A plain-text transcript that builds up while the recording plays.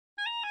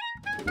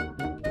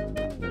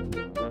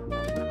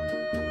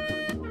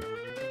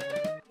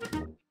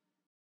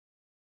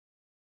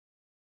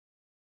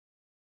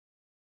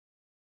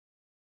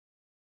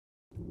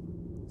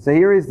So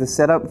here is the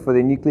setup for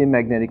the nuclear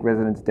magnetic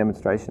resonance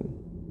demonstration.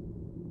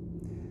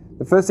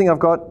 The first thing I've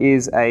got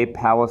is a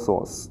power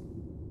source.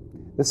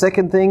 The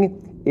second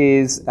thing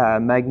is a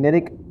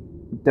magnetic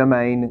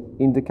domain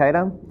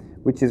indicator,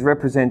 which is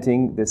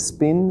representing the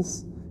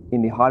spins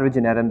in the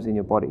hydrogen atoms in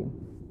your body.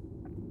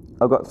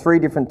 I've got three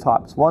different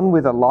types. One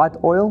with a light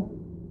oil,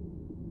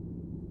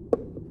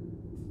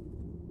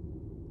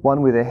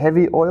 one with a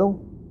heavy oil,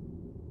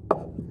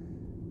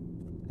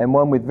 and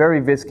one with very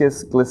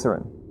viscous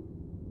glycerin.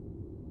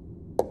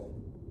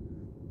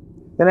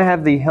 Then I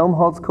have the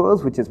Helmholtz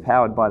coils, which is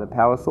powered by the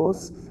power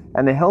source,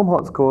 and the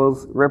Helmholtz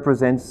coils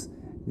represents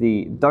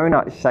the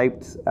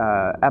donut-shaped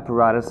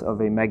apparatus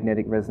of a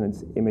magnetic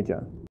resonance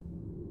imager.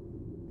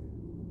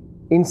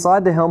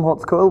 Inside the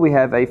Helmholtz coil, we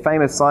have a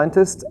famous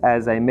scientist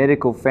as a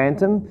medical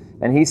phantom,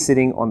 and he's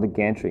sitting on the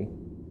gantry.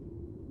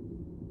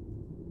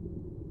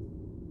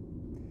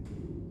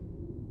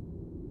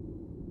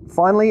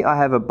 Finally, I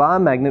have a bar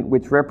magnet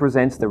which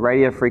represents the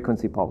radio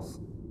frequency pulse.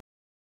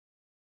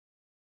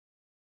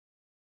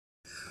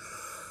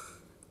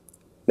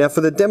 Now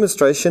for the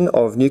demonstration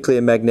of nuclear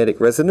magnetic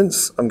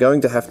resonance, I'm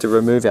going to have to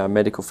remove our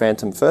medical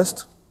phantom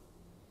first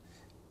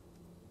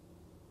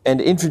and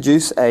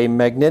introduce a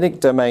magnetic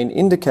domain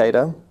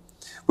indicator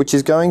which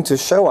is going to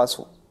show us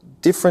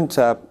different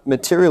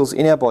materials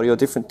in our body or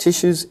different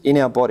tissues in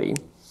our body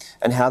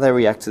and how they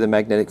react to the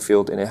magnetic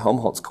field in a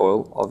Helmholtz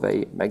coil of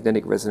a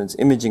magnetic resonance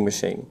imaging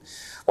machine.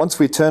 Once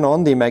we turn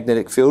on the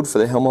magnetic field for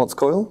the Helmholtz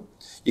coil,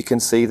 you can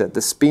see that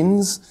the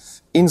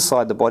spins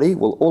inside the body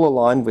will all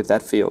align with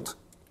that field.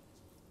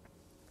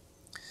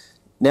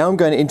 Now I'm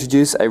going to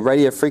introduce a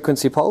radio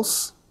frequency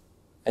pulse,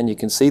 and you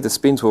can see the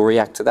spins will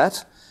react to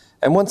that.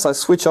 And once I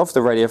switch off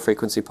the radio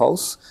frequency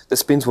pulse, the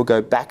spins will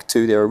go back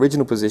to their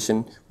original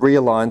position,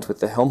 realigned with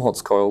the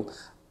Helmholtz coil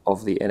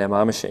of the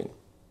NMR machine.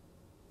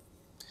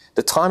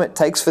 The time it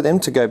takes for them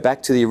to go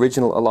back to the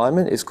original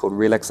alignment is called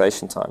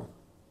relaxation time.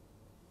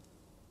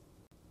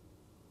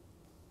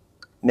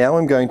 Now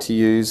I'm going to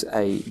use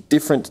a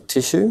different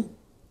tissue,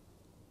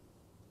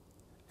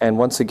 and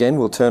once again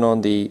we'll turn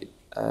on the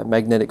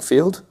magnetic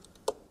field,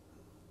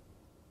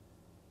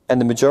 and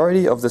the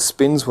majority of the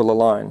spins will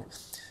align.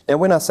 Now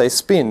when I say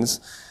spins,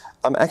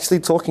 I'm actually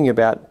talking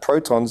about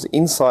protons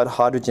inside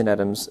hydrogen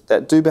atoms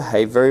that do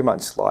behave very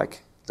much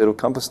like little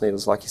compass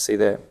needles like you see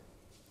there.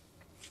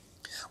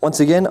 Once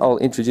again, I'll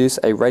introduce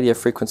a radio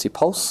frequency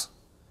pulse,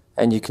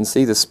 and you can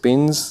see the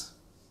spins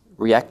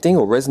reacting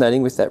or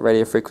resonating with that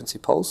radio frequency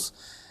pulse.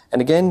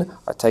 And again,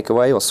 I take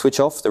away or switch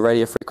off the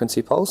radio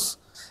frequency pulse,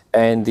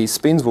 and the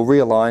spins will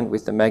realign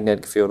with the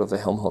magnetic field of the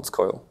Helmholtz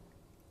coil.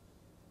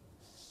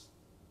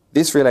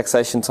 This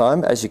relaxation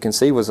time, as you can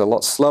see, was a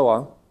lot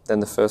slower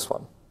than the first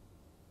one.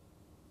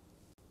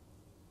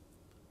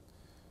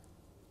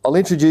 I'll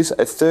introduce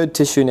a third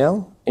tissue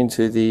now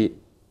into the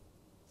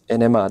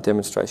NMR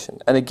demonstration.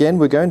 And again,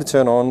 we're going to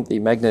turn on the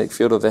magnetic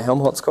field of the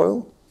Helmholtz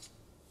coil,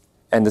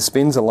 and the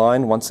spins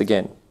align once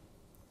again.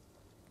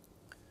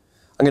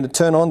 I'm going to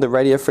turn on the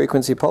radio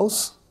frequency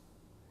pulse,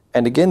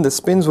 and again, the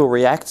spins will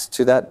react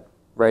to that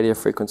radio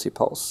frequency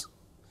pulse.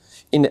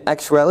 In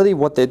actuality,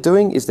 what they're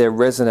doing is they're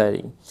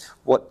resonating.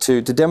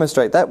 To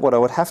demonstrate that, what I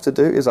would have to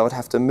do is I would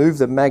have to move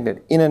the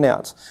magnet in and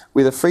out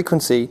with a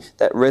frequency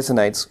that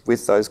resonates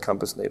with those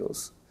compass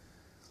needles.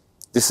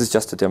 This is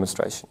just a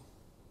demonstration.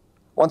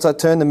 Once I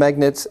turn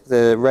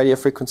the radio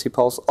frequency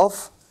pulse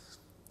off,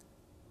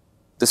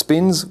 the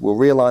spins will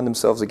realign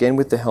themselves again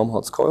with the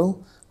Helmholtz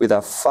coil with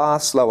a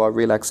far slower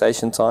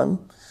relaxation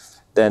time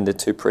than the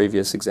two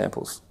previous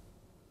examples.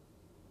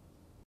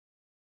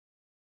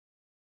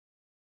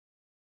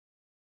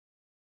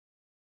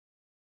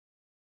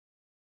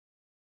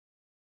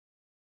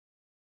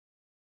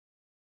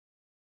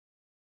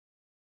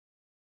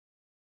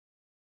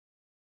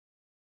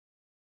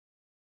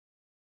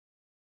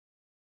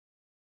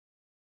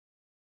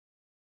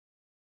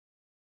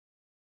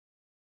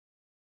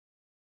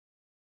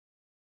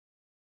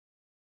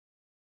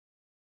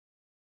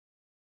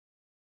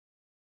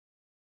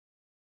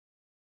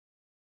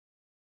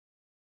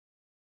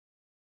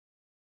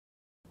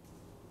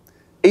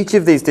 Each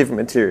of these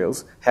different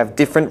materials have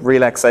different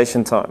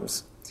relaxation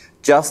times,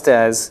 just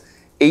as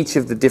each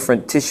of the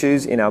different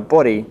tissues in our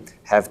body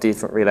have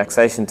different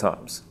relaxation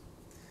times.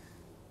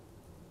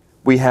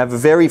 We have a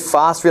very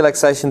fast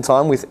relaxation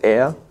time with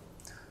air,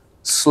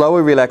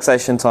 slower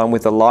relaxation time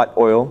with the light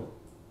oil,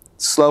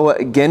 slower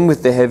again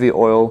with the heavy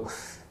oil,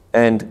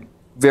 and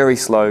very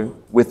slow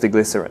with the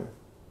glycerin.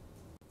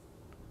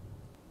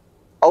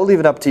 I'll leave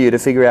it up to you to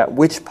figure out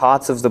which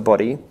parts of the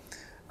body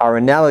are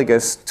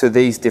analogous to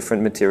these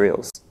different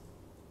materials.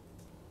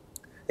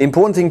 The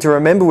important thing to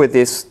remember with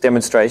this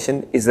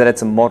demonstration is that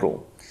it's a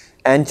model.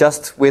 And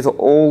just with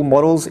all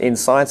models in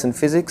science and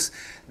physics,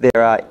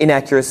 there are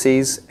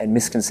inaccuracies and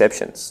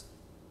misconceptions.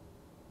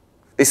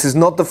 This is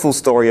not the full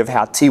story of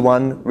how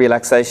T1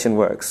 relaxation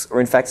works, or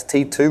in fact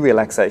T2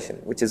 relaxation,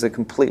 which is a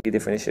completely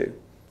different issue.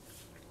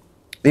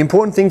 The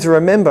important thing to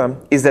remember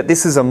is that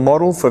this is a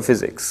model for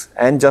physics,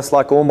 and just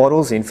like all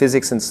models in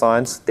physics and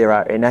science, there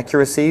are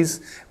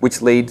inaccuracies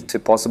which lead to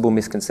possible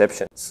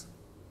misconceptions.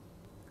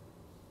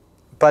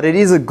 But it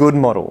is a good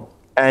model,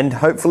 and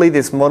hopefully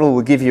this model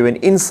will give you an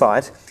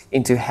insight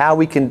into how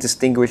we can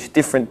distinguish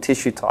different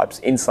tissue types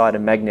inside a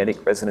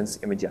magnetic resonance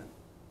imager.